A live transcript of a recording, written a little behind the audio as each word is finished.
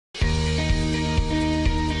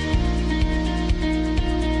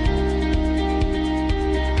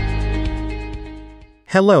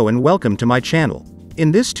Hello and welcome to my channel.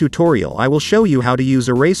 In this tutorial I will show you how to use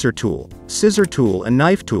Eraser tool, Scissor tool and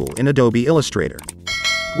Knife tool in Adobe Illustrator.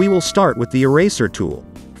 We will start with the Eraser tool.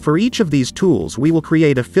 For each of these tools we will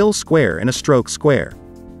create a fill square and a stroke square.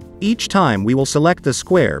 Each time we will select the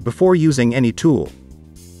square before using any tool.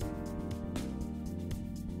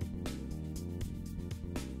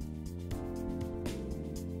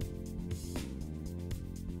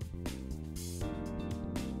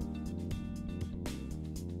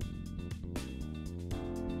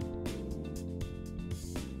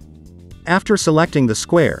 After selecting the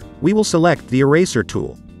square, we will select the Eraser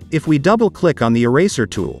tool. If we double-click on the Eraser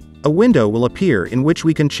tool, a window will appear in which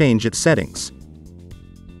we can change its settings.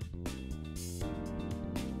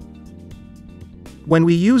 When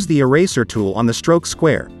we use the Eraser tool on the stroke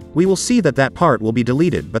square, we will see that part will be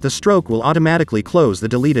deleted, but the stroke will automatically close the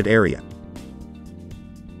deleted area.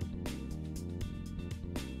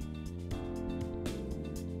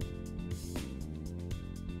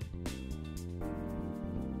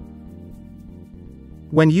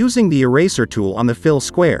 When using the Eraser tool on the fill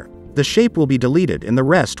square, the shape will be deleted and the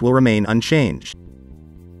rest will remain unchanged.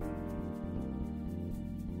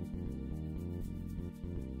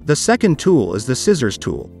 The second tool is the Scissors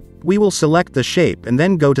tool. We will select the shape and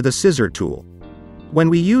then go to the Scissor tool. When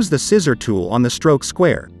we use the Scissor tool on the stroke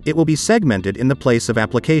square, it will be segmented in the place of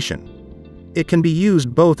application. It can be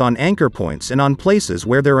used both on anchor points and on places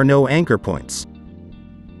where there are no anchor points.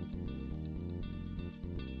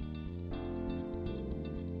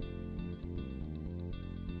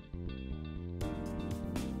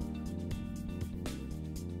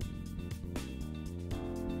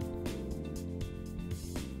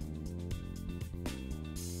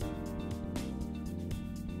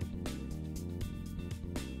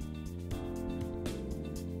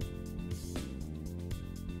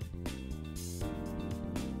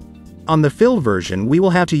 On the fill version we will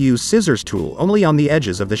have to use Scissors tool only on the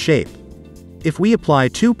edges of the shape. If we apply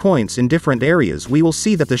 2 points in different areas we will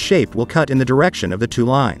see that the shape will cut in the direction of the 2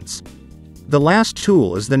 lines. The last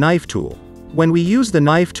tool is the Knife tool. When we use the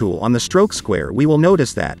Knife tool on the stroke square we will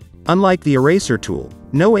notice that, unlike the Eraser tool,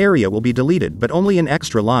 no area will be deleted but only an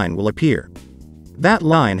extra line will appear. That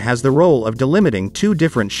line has the role of delimiting 2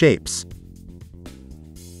 different shapes.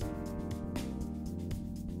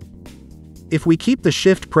 If we keep the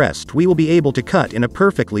shift pressed we will be able to cut in a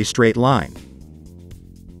perfectly straight line.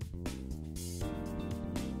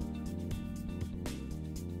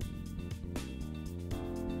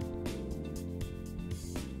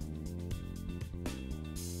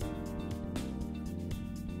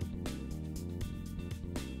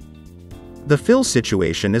 The fill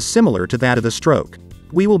situation is similar to that of the stroke.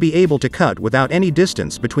 We will be able to cut without any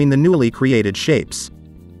distance between the newly created shapes.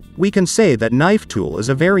 We can say that Knife tool is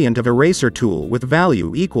a variant of Eraser tool with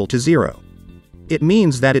value equal to 0. It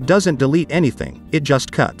means that it doesn't delete anything, it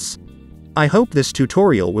just cuts. I hope this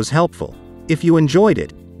tutorial was helpful. If you enjoyed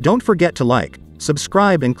it, don't forget to like,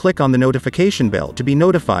 subscribe and click on the notification bell to be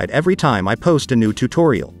notified every time I post a new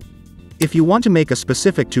tutorial. If you want to make a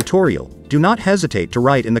specific tutorial, do not hesitate to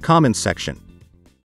write in the comments section.